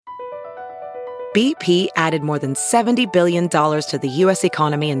BP added more than $70 billion to the U.S.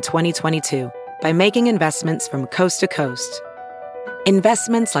 economy in 2022 by making investments from coast to coast.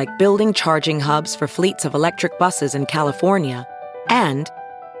 Investments like building charging hubs for fleets of electric buses in California and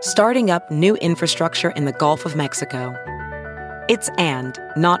starting up new infrastructure in the Gulf of Mexico. It's and,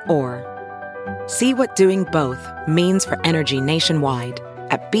 not or. See what doing both means for energy nationwide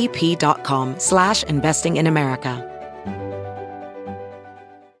at bp.com/investing in America.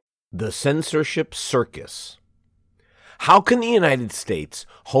 The censorship circus. How can the United States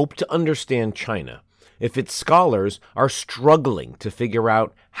hope to understand China if its scholars are struggling to figure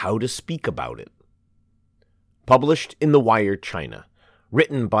out how to speak about it? Published in The Wire, China.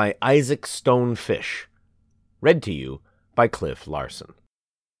 Written by Isaac Stone Fish. Read to you by Cliff Larson.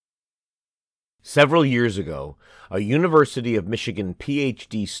 Several years ago, a University of Michigan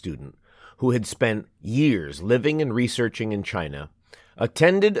PhD student who had spent years living and researching in China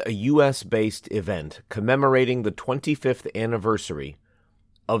attended a U.S.-based event commemorating the 25th anniversary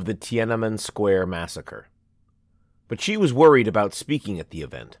of the Tiananmen Square massacre. But she was worried about speaking at the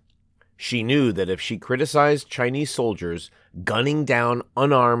event. She knew that if she criticized Chinese soldiers gunning down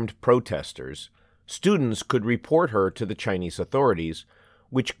unarmed protesters, students could report her to the Chinese authorities,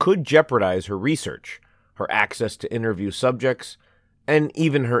 which could jeopardize her research, her access to interview subjects, and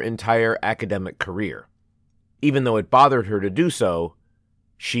even her entire academic career. Even though it bothered her to do so,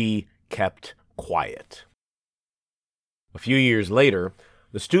 she kept quiet. A few years later,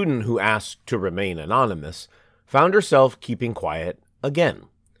 the student who asked to remain anonymous found herself keeping quiet again,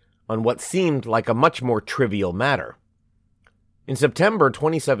 on what seemed like a much more trivial matter. In September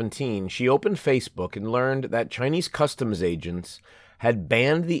 2017, she opened Facebook and learned that Chinese customs agents had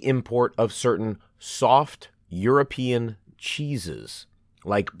banned the import of certain soft European cheeses,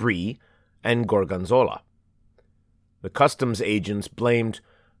 like brie and gorgonzola. The customs agents blamed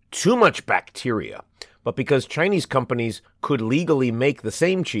too much bacteria, but because Chinese companies could legally make the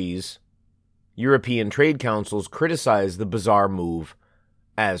same cheese, European trade councils criticized the bizarre move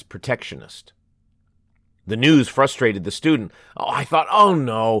as protectionist. The news frustrated the student. I thought, oh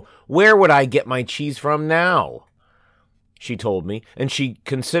no, where would I get my cheese from now? She told me, and she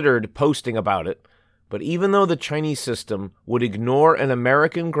considered posting about it, but even though the Chinese system would ignore an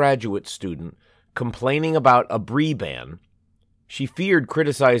American graduate student complaining about a brie ban, she feared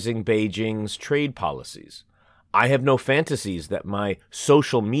criticizing Beijing's trade policies. I have no fantasies that my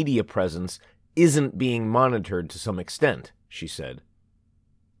social media presence isn't being monitored to some extent, she said.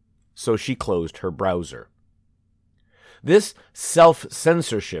 So she closed her browser. This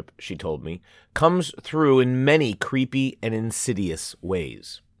self-censorship, she told me, comes through in many creepy and insidious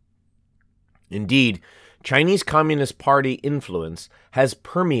ways. Indeed, Chinese Communist Party influence has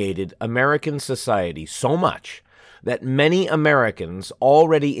permeated American society so much that many Americans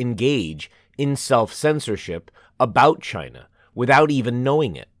already engage in self-censorship about China without even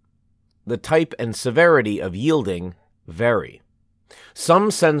knowing it. The type and severity of yielding vary.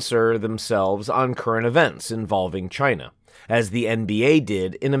 Some censor themselves on current events involving China, as the NBA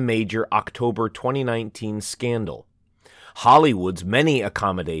did in a major October 2019 scandal. Hollywood's many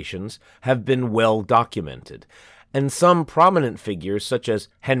accommodations have been well documented, and some prominent figures such as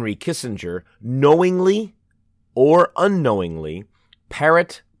Henry Kissinger knowingly or unknowingly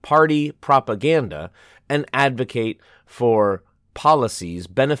parrot party propaganda and advocate for policies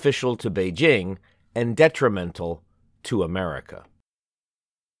beneficial to Beijing and detrimental to America.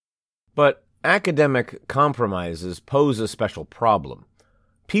 But academic compromises pose a special problem.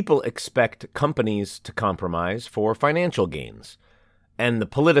 People expect companies to compromise for financial gains, and the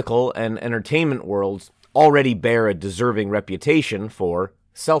political and entertainment worlds already bear a deserving reputation for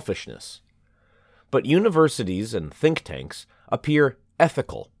selfishness. But universities and think tanks appear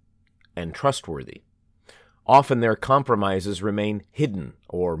ethical and trustworthy. Often their compromises remain hidden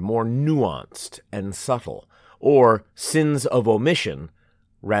or more nuanced and subtle, or sins of omission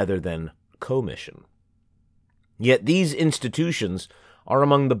rather than commission. Yet these institutions are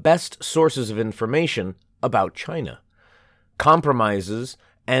among the best sources of information about China. Compromises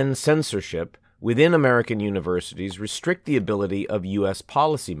and censorship within American universities restrict the ability of U.S.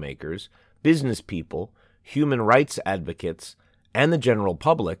 policymakers, business people, human rights advocates, and the general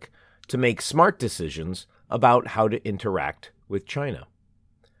public to make smart decisions about how to interact with China.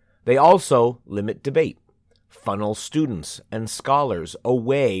 They also limit debate, funnel students and scholars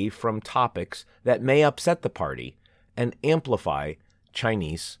away from topics that may upset the party, and amplify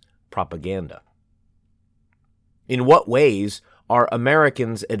Chinese propaganda. In what ways are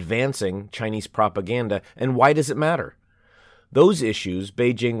Americans advancing Chinese propaganda, and why does it matter? Those issues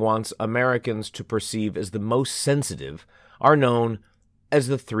Beijing wants Americans to perceive as the most sensitive are known as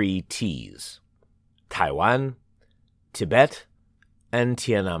the 3 T's: Taiwan, Tibet, and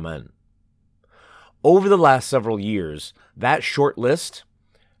Tiananmen. Over the last several years, that short list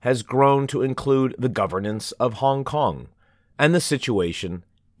has grown to include the governance of Hong Kong and the situation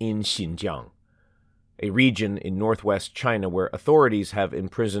in Xinjiang, a region in northwest China where authorities have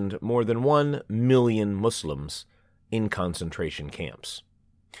imprisoned more than 1 million Muslims in concentration camps.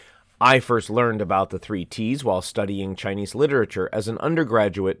 I first learned about the 3 T's while studying Chinese literature as an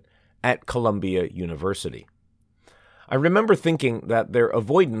undergraduate at Columbia University. I remember thinking that their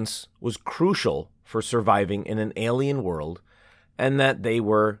avoidance was crucial for surviving in an alien world, and that they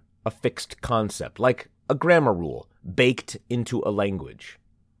were a fixed concept, like a grammar rule, baked into a language.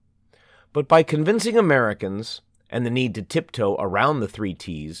 But by convincing Americans and the need to tiptoe around the 3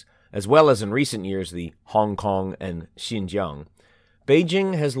 T's, as well as in recent years the Hong Kong and Xinjiang,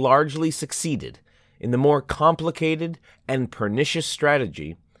 Beijing has largely succeeded in the more complicated and pernicious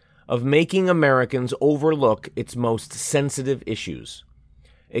strategy of making Americans overlook its most sensitive issues,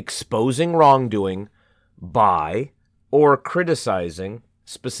 exposing wrongdoing by or criticizing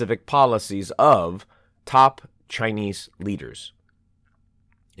specific policies of top Chinese leaders,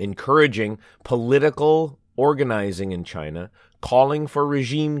 encouraging political organizing in China, calling for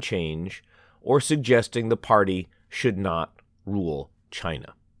regime change, or suggesting the party should not rule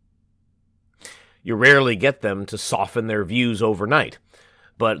China. You rarely get them to soften their views overnight,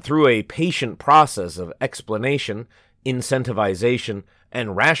 but through a patient process of explanation, incentivization,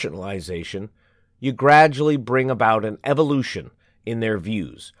 and rationalization, you gradually bring about an evolution in their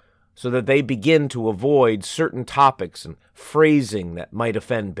views, so that they begin to avoid certain topics and phrasing that might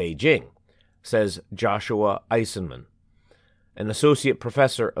offend Beijing, says Joshua Eisenman, an associate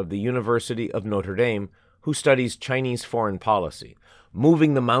professor of the University of Notre Dame who studies Chinese foreign policy.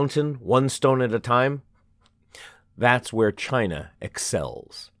 Moving the mountain one stone at a time, that's where China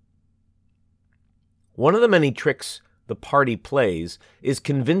excels. One of the many tricks the party plays is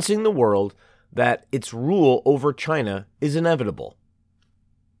convincing the world that its rule over China is inevitable.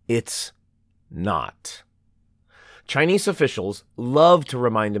 It's not. Chinese officials love to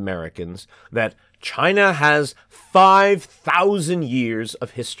remind Americans that China has 5,000 years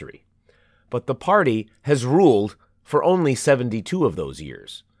of history, but the party has ruled for only 72 of those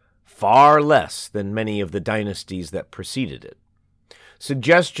years, far less than many of the dynasties that preceded it.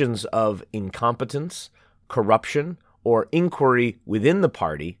 Suggestions of incompetence, corruption, or inquiry within the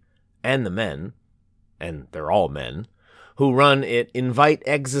party and the men, and they're all men, who run it invite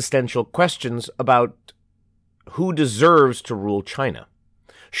existential questions about who deserves to rule China.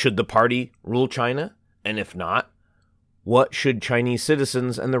 Should the party rule China? And if not, what should Chinese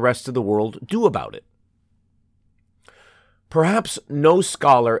citizens and the rest of the world do about it? Perhaps no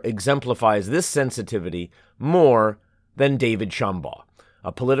scholar exemplifies this sensitivity more than David Shambaugh,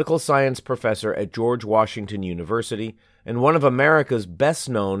 a political science professor at George Washington University and one of America's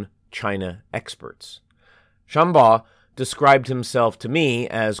best-known China experts. Shambaugh described himself to me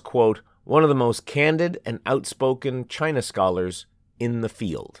as, quote, one of the most candid and outspoken China scholars in the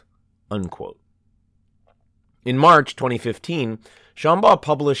field, unquote. In March 2015, Shambaugh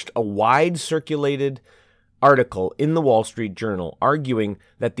published a wide-circulated article in the Wall Street Journal arguing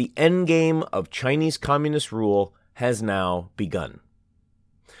that the endgame of Chinese communist rule has now begun.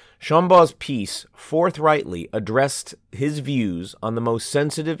 Shambaugh's piece forthrightly addressed his views on the most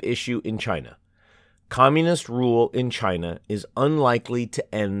sensitive issue in China. Communist rule in China is unlikely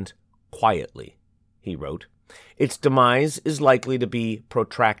to end quietly, he wrote. Its demise is likely to be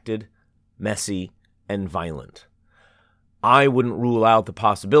protracted, messy, and violent. I wouldn't rule out the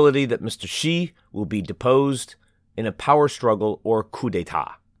possibility that Mr. Xi will be deposed in a power struggle or coup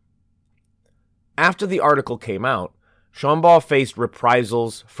d'etat. After the article came out, Shambaugh faced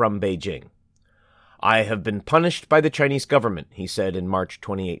reprisals from Beijing. I have been punished by the Chinese government, he said in March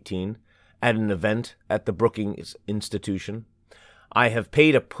 2018 at an event at the Brookings Institution. I have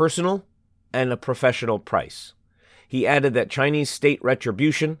paid a personal and a professional price. He added that Chinese state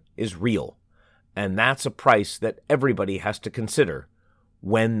retribution is real, and that's a price that everybody has to consider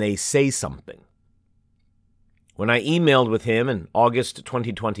when they say something. When I emailed with him in August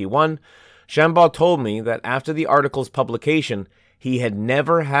 2021, Shambaugh told me that after the article's publication, he had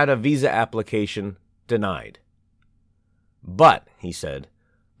never had a visa application denied. But, he said,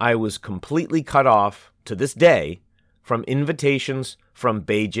 I was completely cut off, to this day, from invitations from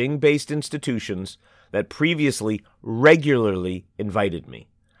Beijing-based institutions that previously regularly invited me.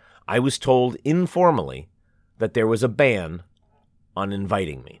 I was told informally that there was a ban on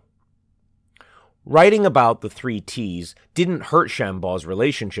inviting me. Writing about the 3 T's didn't hurt Shambaugh's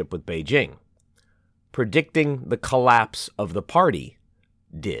relationship with Beijing. Predicting the collapse of the party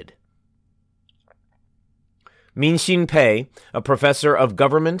did. Min-Shin Pei, a professor of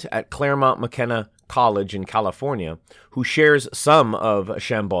government at Claremont McKenna College in California, who shares some of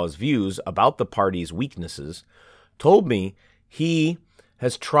Shambaw's views about the party's weaknesses, told me he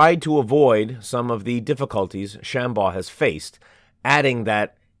has tried to avoid some of the difficulties Shambaw has faced, adding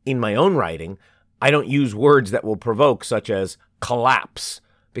that, in my own writing, I don't use words that will provoke, such as collapse,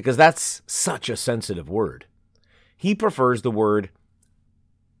 because that's such a sensitive word. He prefers the word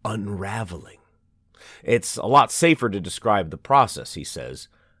unraveling. It's a lot safer to describe the process, he says,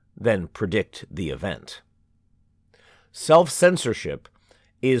 than predict the event. Self-censorship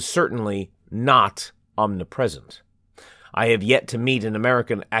is certainly not omnipresent. I have yet to meet an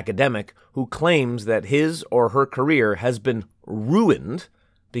American academic who claims that his or her career has been ruined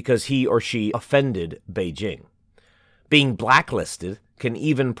because he or she offended Beijing. Being blacklisted can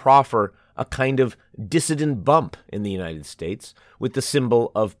even proffer a kind of dissident bump in the United States, with the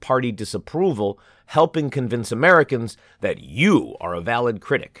symbol of party disapproval helping convince Americans that you are a valid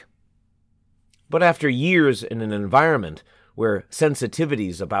critic. But after years in an environment where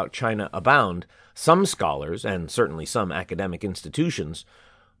sensitivities about China abound, some scholars, and certainly some academic institutions,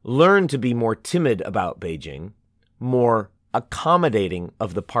 learn to be more timid about Beijing, more accommodating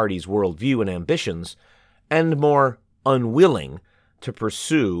of the party's worldview and ambitions, and more unwilling to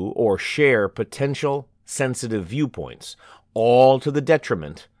pursue or share potential sensitive viewpoints, all to the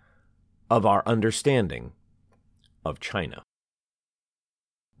detriment of our understanding of China.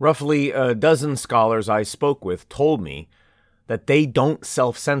 Roughly a dozen scholars I spoke with told me that they don't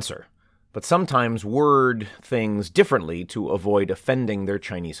self-censor, but sometimes word things differently to avoid offending their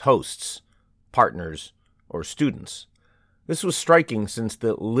Chinese hosts, partners, or students. This was striking since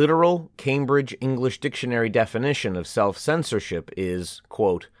the literal Cambridge English Dictionary definition of self-censorship is,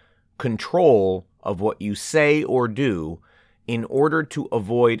 quote, control of what you say or do in order to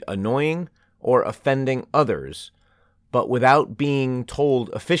avoid annoying or offending others, but without being told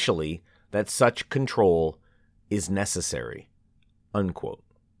officially that such control is necessary, unquote.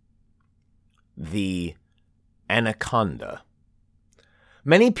 The anaconda.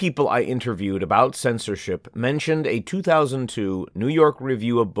 Many people I interviewed about censorship mentioned a 2002 New York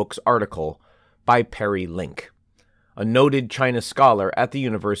Review of Books article by Perry Link, a noted China scholar at the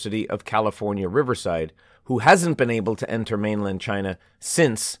University of California, Riverside, who hasn't been able to enter mainland China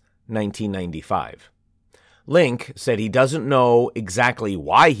since 1995. Link said he doesn't know exactly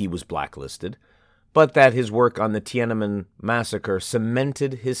why he was blacklisted, but that his work on the Tiananmen massacre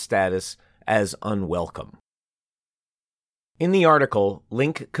cemented his status as unwelcome. In the article,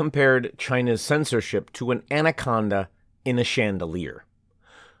 Link compared China's censorship to an anaconda in a chandelier.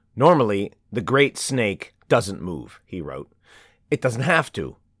 Normally, the great snake doesn't move, he wrote. It doesn't have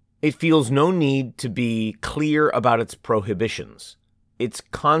to. It feels no need to be clear about its prohibitions. Its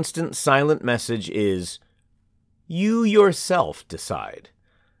constant silent message is, you yourself decide,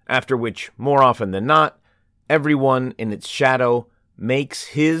 after which, more often than not, everyone in its shadow makes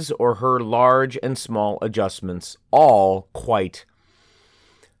his or her large and small adjustments, all quite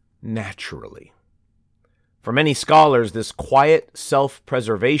naturally. For many scholars, this quiet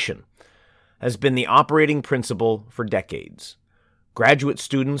self-preservation has been the operating principle for decades. Graduate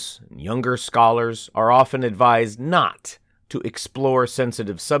students and younger scholars are often advised not to explore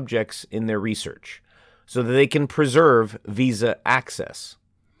sensitive subjects in their research, so that they can preserve visa access.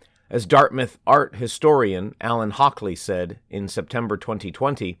 As Dartmouth art historian Alan Hockley said in September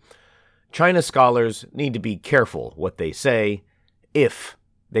 2020, China scholars need to be careful what they say if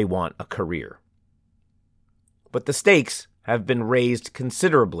they want a career. But the stakes have been raised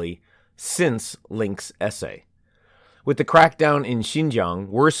considerably since Link's essay. With the crackdown in Xinjiang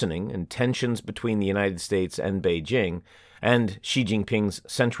worsening and tensions between the United States and Beijing, and Xi Jinping's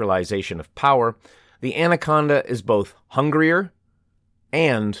centralization of power, the anaconda is both hungrier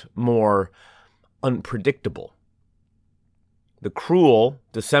and more unpredictable. The cruel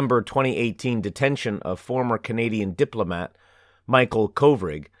December 2018 detention of former Canadian diplomat Michael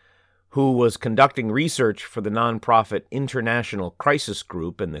Kovrig, who was conducting research for the nonprofit International Crisis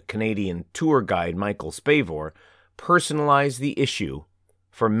Group and the Canadian tour guide Michael Spavor, personalized the issue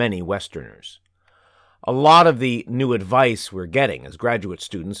for many Westerners. A lot of the new advice we're getting as graduate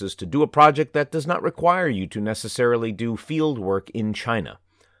students is to do a project that does not require you to necessarily do field work in China,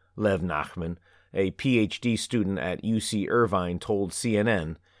 Lev Nachman, a PhD student at UC Irvine, told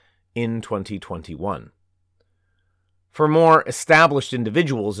CNN in 2021. For more established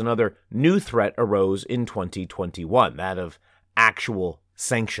individuals, another new threat arose in 2021, that of actual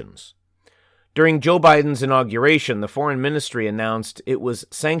sanctions. During Joe Biden's inauguration, the Foreign Ministry announced it was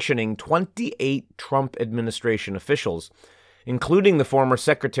sanctioning 28 Trump administration officials, including the former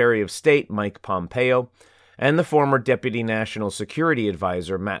Secretary of State Mike Pompeo and the former Deputy National Security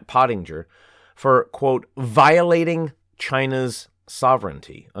Advisor, Matt Pottinger, for, quote, violating China's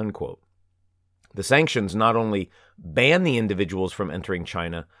sovereignty, unquote. The sanctions not only ban the individuals from entering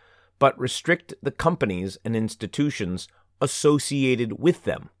China, but restrict the companies and institutions associated with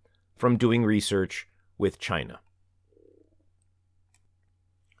them from doing research with China.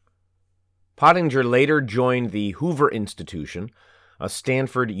 Pottinger later joined the Hoover Institution, a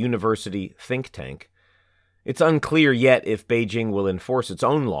Stanford University think tank. It's unclear yet if Beijing will enforce its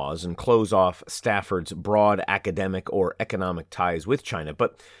own laws and close off Stafford's broad academic or economic ties with China,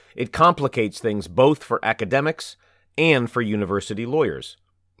 but it complicates things both for academics and for university lawyers,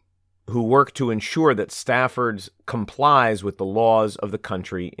 who work to ensure that Stafford complies with the laws of the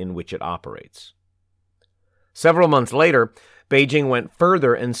country in which it operates. Several months later, Beijing went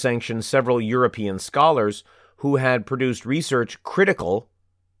further and sanctioned several European scholars who had produced research critical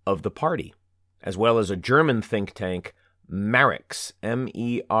of the party, as well as a German think tank, Merics,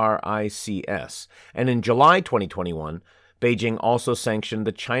 M-E-R-I-C-S. And in July 2021, Beijing also sanctioned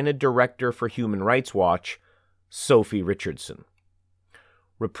the China Director for Human Rights Watch, Sophie Richardson.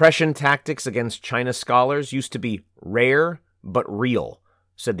 Repression tactics against China scholars used to be rare but real,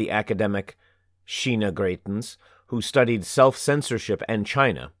 said the academic Sheena Greitens, who studied self-censorship and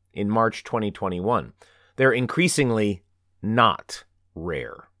China in March 2021. They're increasingly not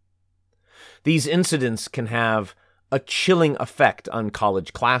rare. These incidents can have a chilling effect on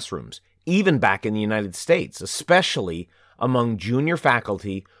college classrooms, even back in the United States, especially among junior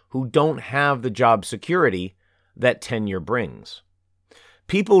faculty who don't have the job security that tenure brings.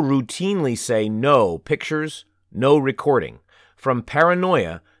 People routinely say no pictures, no recording, from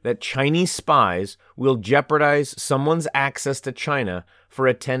paranoia that Chinese spies will jeopardize someone's access to China for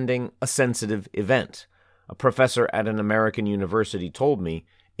attending a sensitive event, a professor at an American university told me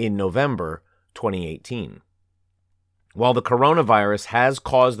in November 2018. While the coronavirus has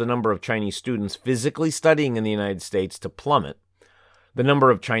caused the number of Chinese students physically studying in the United States to plummet, the number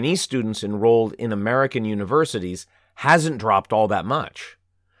of Chinese students enrolled in American universities hasn't dropped all that much.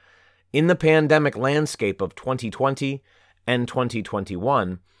 In the pandemic landscape of 2020 and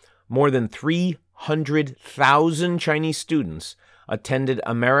 2021, more than 300,000 Chinese students attended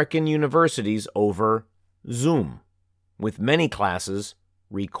American universities over Zoom, with many classes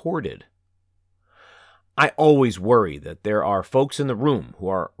recorded. I always worry that there are folks in the room who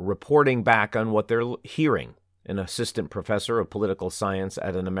are reporting back on what they're hearing, an assistant professor of political science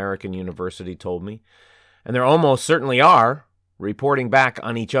at an American university told me, and there almost certainly are reporting back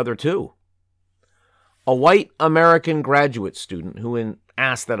on each other too. A white American graduate student who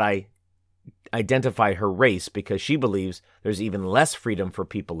asked that I identify her race because she believes there's even less freedom for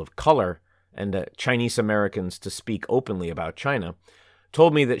people of color and Chinese Americans to speak openly about China,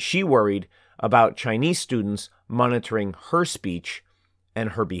 told me that she worried about Chinese students monitoring her speech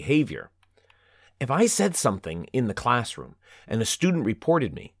and her behavior. If I said something in the classroom and a student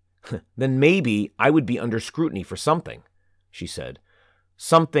reported me, then maybe I would be under scrutiny for something, she said.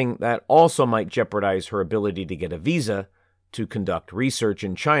 Something that also might jeopardize her ability to get a visa to conduct research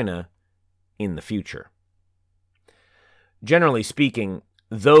in China in the future. Generally speaking,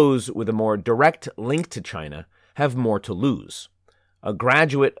 those with a more direct link to China have more to lose. A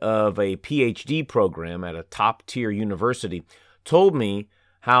graduate of a PhD program at a top-tier university told me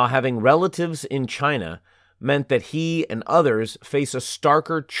how having relatives in China meant that he and others face a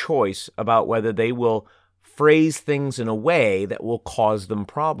starker choice about whether they will phrase things in a way that will cause them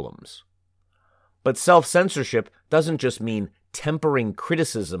problems. But self-censorship doesn't just mean tempering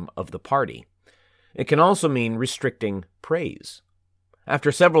criticism of the party. It can also mean restricting praise.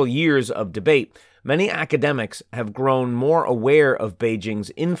 After several years of debate, many academics have grown more aware of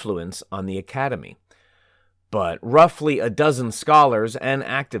Beijing's influence on the academy. But roughly a dozen scholars and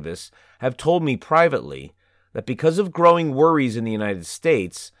activists have told me privately that because of growing worries in the United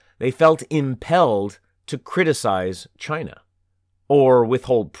States, they felt impelled to criticize China or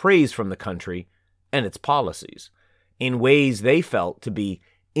withhold praise from the country and its policies in ways they felt to be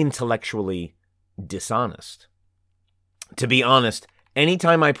intellectually dishonest. To be honest,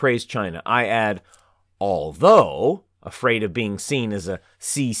 anytime I praise China, I add, although afraid of being seen as a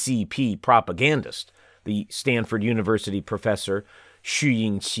CCP propagandist, the Stanford University professor Xu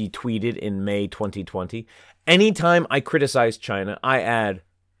Yingqi tweeted in May 2020. Anytime I criticize China, I add,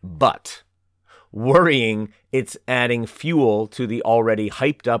 but, worrying it's adding fuel to the already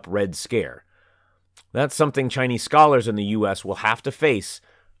hyped-up Red Scare. That's something Chinese scholars in the U.S. will have to face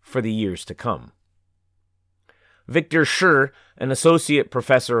for the years to come. Victor Shi, an associate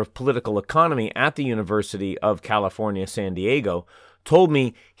professor of political economy at the University of California, San Diego, told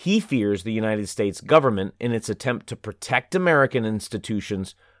me he fears the United States government, in its attempt to protect American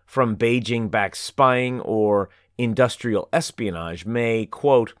institutions from Beijing-backed spying or industrial espionage, may,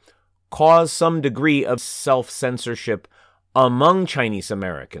 quote, cause some degree of self-censorship among Chinese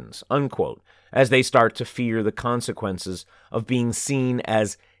Americans, unquote, as they start to fear the consequences of being seen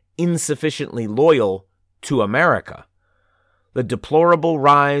as insufficiently loyal to America. The deplorable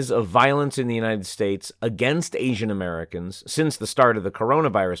rise of violence in the United States against Asian Americans since the start of the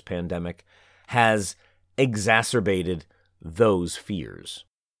coronavirus pandemic has exacerbated those fears.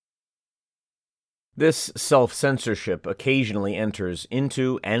 This self-censorship occasionally enters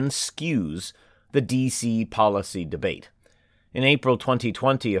into and skews the D.C. policy debate. In April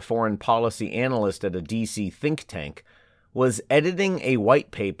 2020, a foreign policy analyst at a D.C. think tank was editing a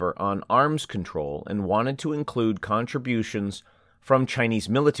white paper on arms control and wanted to include contributions from Chinese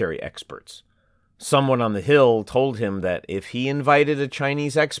military experts. Someone on the Hill told him that if he invited a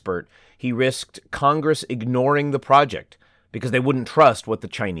Chinese expert, he risked Congress ignoring the project because they wouldn't trust what the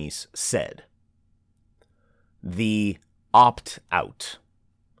Chinese said. The opt-out.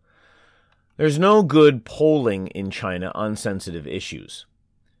 There's no good polling in China on sensitive issues.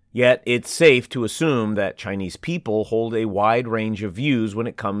 Yet it's safe to assume that Chinese people hold a wide range of views when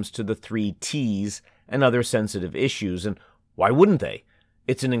it comes to the 3 T's and other sensitive issues, and why wouldn't they?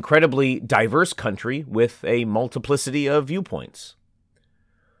 It's an incredibly diverse country with a multiplicity of viewpoints.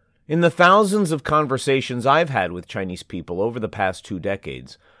 In the thousands of conversations I've had with Chinese people over the past 2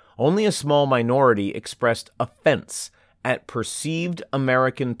 decades, only a small minority expressed offense at perceived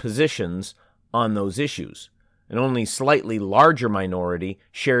American positions on those issues. An only slightly larger minority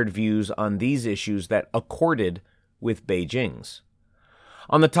shared views on these issues that accorded with Beijing's.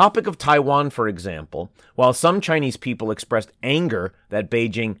 On the topic of Taiwan, for example, while some Chinese people expressed anger that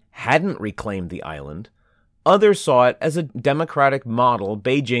Beijing hadn't reclaimed the island, others saw it as a democratic model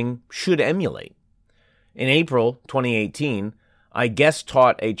Beijing should emulate. In April 2018, I guest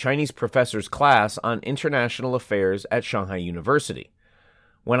taught a Chinese professor's class on international affairs at Shanghai University.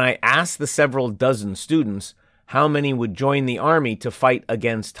 When I asked the several dozen students how many would join the army to fight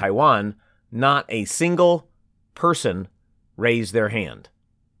against Taiwan, not a single person raised their hand.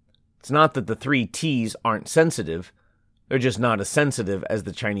 It's not that the 3 T's aren't sensitive, they're just not as sensitive as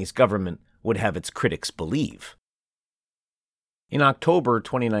the Chinese government would have its critics believe. In October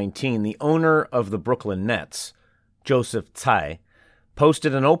 2019, the owner of the Brooklyn Nets, Joseph Tsai,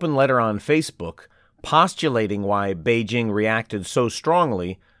 posted an open letter on Facebook postulating why Beijing reacted so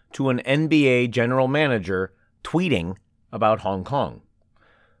strongly to an NBA general manager tweeting about Hong Kong.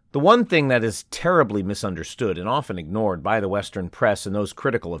 The one thing that is terribly misunderstood and often ignored by the Western press and those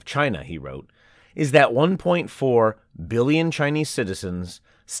critical of China, he wrote, is that 1.4 billion Chinese citizens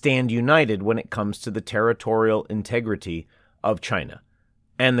stand united when it comes to the territorial integrity of China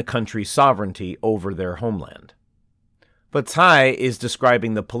and the country's sovereignty over their homeland. But Tsai is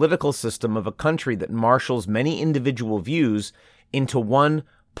describing the political system of a country that marshals many individual views into one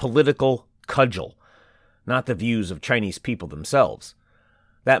political cudgel, not the views of Chinese people themselves.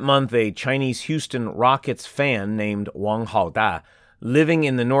 That month, a Chinese Houston Rockets fan named Wang Haoda, living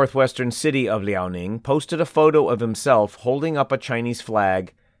in the northwestern city of Liaoning, posted a photo of himself holding up a Chinese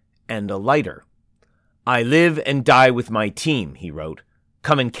flag and a lighter. "I live and die with my team," he wrote.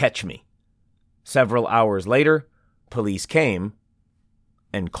 "Come and catch me." Several hours later, police came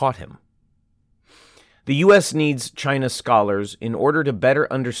and caught him. The U.S. needs China scholars in order to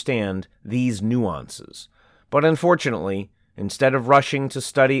better understand these nuances. But unfortunately, instead of rushing to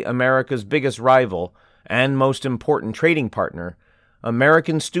study America's biggest rival and most important trading partner,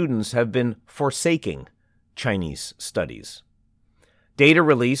 American students have been forsaking Chinese studies. Data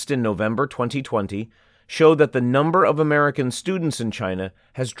released in November 2020 showed that the number of American students in China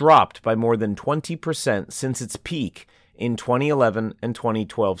has dropped by more than 20% since its peak in 2011 and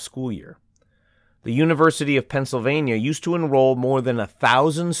 2012 school year. The University of Pennsylvania used to enroll more than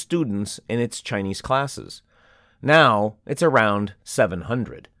 1,000 students in its Chinese classes. Now, it's around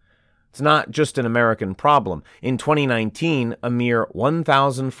 700. It's not just an American problem. In 2019, a mere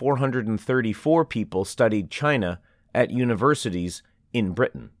 1,434 people studied China at universities in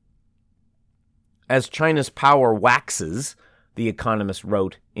Britain. As China's power waxes, The Economist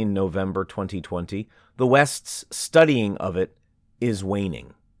wrote in November 2020, the West's studying of it is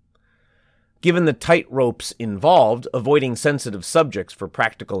waning. Given the tight ropes involved, avoiding sensitive subjects for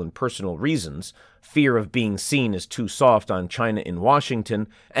practical and personal reasons, fear of being seen as too soft on China in Washington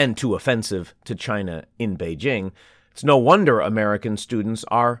and too offensive to China in Beijing, it's no wonder American students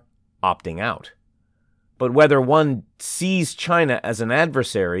are opting out. But whether one sees China as an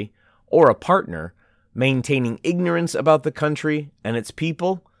adversary or a partner, maintaining ignorance about the country and its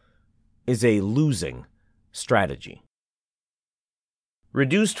people is a losing strategy.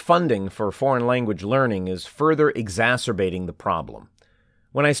 Reduced funding for foreign language learning is further exacerbating the problem.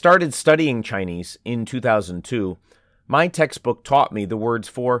 When I started studying Chinese in 2002, my textbook taught me the words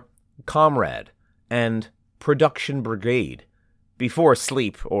for comrade and production brigade before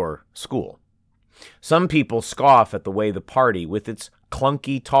sleep or school. Some people scoff at the way the party, with its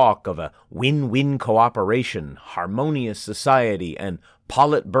clunky talk of a win-win cooperation, harmonious society, and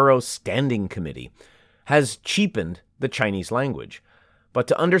Politburo Standing Committee, has cheapened the Chinese language. But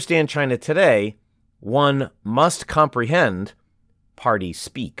to understand China today, one must comprehend party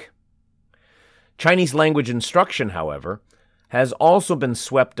speak. Chinese language instruction, however, has also been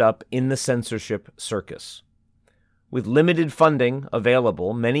swept up in the censorship circus. With limited funding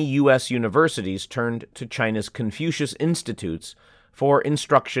available, many U.S. universities turned to China's Confucius Institutes for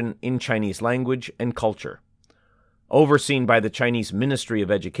instruction in Chinese language and culture. Overseen by the Chinese Ministry of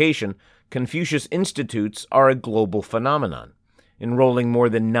Education, Confucius Institutes are a global phenomenon, enrolling more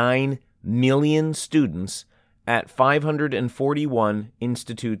than 9 million students at 541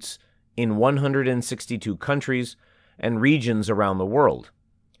 institutes in 162 countries and regions around the world,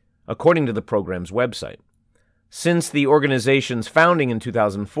 according to the program's website. Since the organization's founding in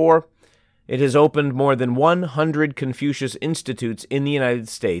 2004, it has opened more than 100 Confucius Institutes in the United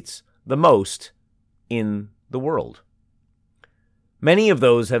States, the most in the world. Many of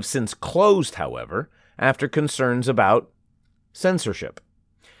those have since closed, however, after concerns about censorship.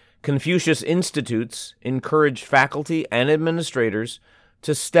 Confucius Institutes encouraged faculty and administrators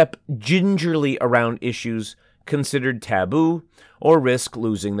to step gingerly around issues considered taboo or risk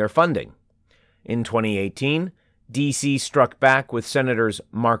losing their funding. In 2018, D.C. struck back with Senators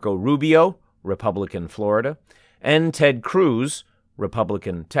Marco Rubio, Republican Florida, and Ted Cruz,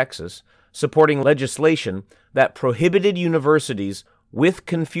 Republican Texas, supporting legislation that prohibited universities with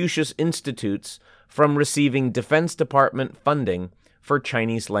Confucius Institutes from receiving Defense Department funding for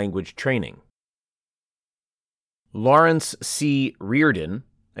Chinese language training. Lawrence C. Reardon,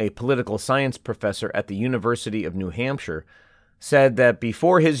 a political science professor at the University of New Hampshire, said that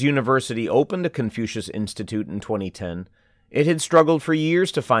before his university opened a Confucius Institute in 2010, it had struggled for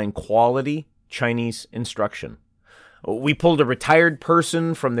years to find quality Chinese instruction. We pulled a retired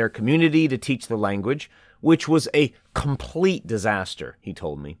person from their community to teach the language, which was a complete disaster, he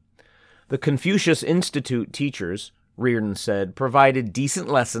told me. The Confucius Institute teachers, Reardon said, provided decent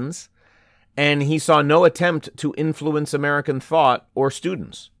lessons, and he saw no attempt to influence American thought or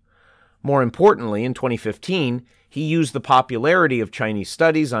students. More importantly, in 2015, he used the popularity of Chinese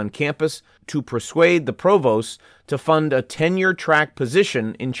studies on campus to persuade the provost to fund a tenure-track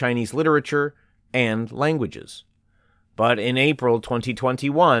position in Chinese literature and languages. But in April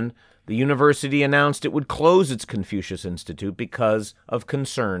 2021, the university announced it would close its Confucius Institute because of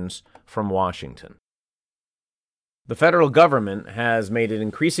concerns from Washington. The federal government has made it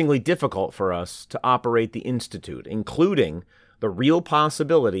increasingly difficult for us to operate the institute, including the real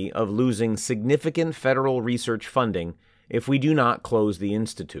possibility of losing significant federal research funding if we do not close the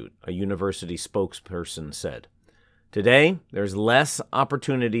institute, a university spokesperson said. Today, there's less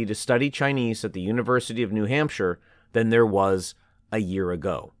opportunity to study Chinese at the University of New Hampshire than there was a year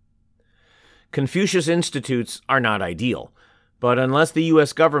ago. Confucius Institutes are not ideal, but unless the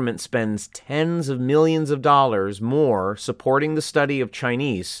U.S. government spends tens of millions of dollars more supporting the study of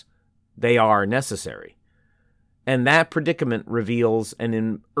Chinese, they are necessary. And that predicament reveals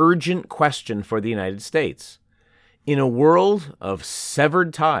an urgent question for the United States. In a world of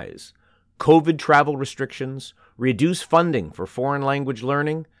severed ties, COVID travel restrictions, reduced funding for foreign language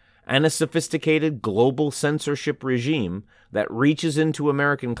learning, and a sophisticated global censorship regime that reaches into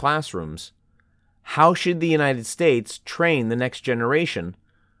American classrooms, how should the United States train the next generation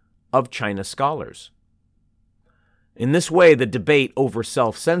of China scholars? In this way, the debate over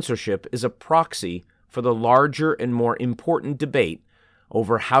self-censorship is a proxy for the larger and more important debate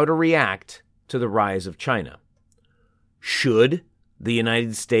over how to react to the rise of China. Should the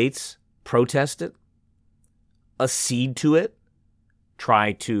United States protest it? Accede to it?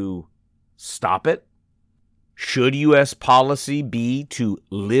 Try to stop it? Should U.S. policy be to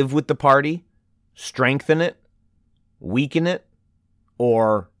live with the party, strengthen it, weaken it,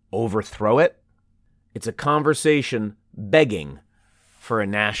 or overthrow it? It's a conversation begging for a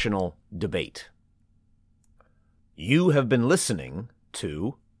national debate. You have been listening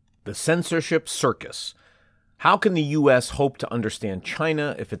to The Censorship Circus. How can the U.S. hope to understand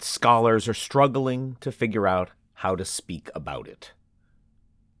China if its scholars are struggling to figure out how to speak about it?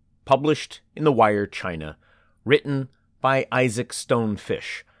 Published in The Wire, China. Written by Isaac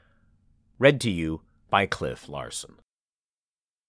Stonefish. Read to you by Cliff Larson.